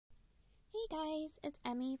guys, it's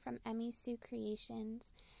Emmy from Emi-Sue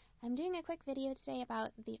Creations. I'm doing a quick video today about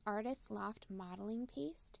the Artist Loft modeling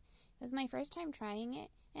paste. It was my first time trying it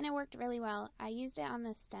and it worked really well. I used it on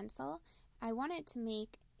the stencil. I wanted to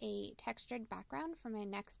make a textured background for my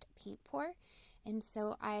next paint pour, and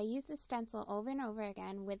so I used the stencil over and over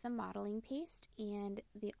again with the modeling paste and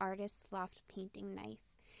the Artist Loft painting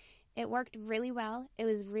knife. It worked really well. It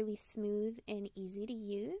was really smooth and easy to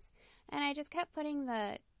use, and I just kept putting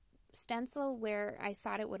the stencil where I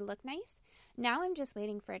thought it would look nice. Now I'm just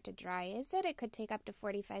waiting for it to dry. It said it could take up to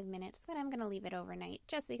 45 minutes, but I'm going to leave it overnight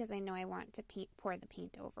just because I know I want to pour the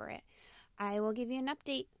paint over it. I will give you an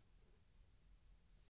update.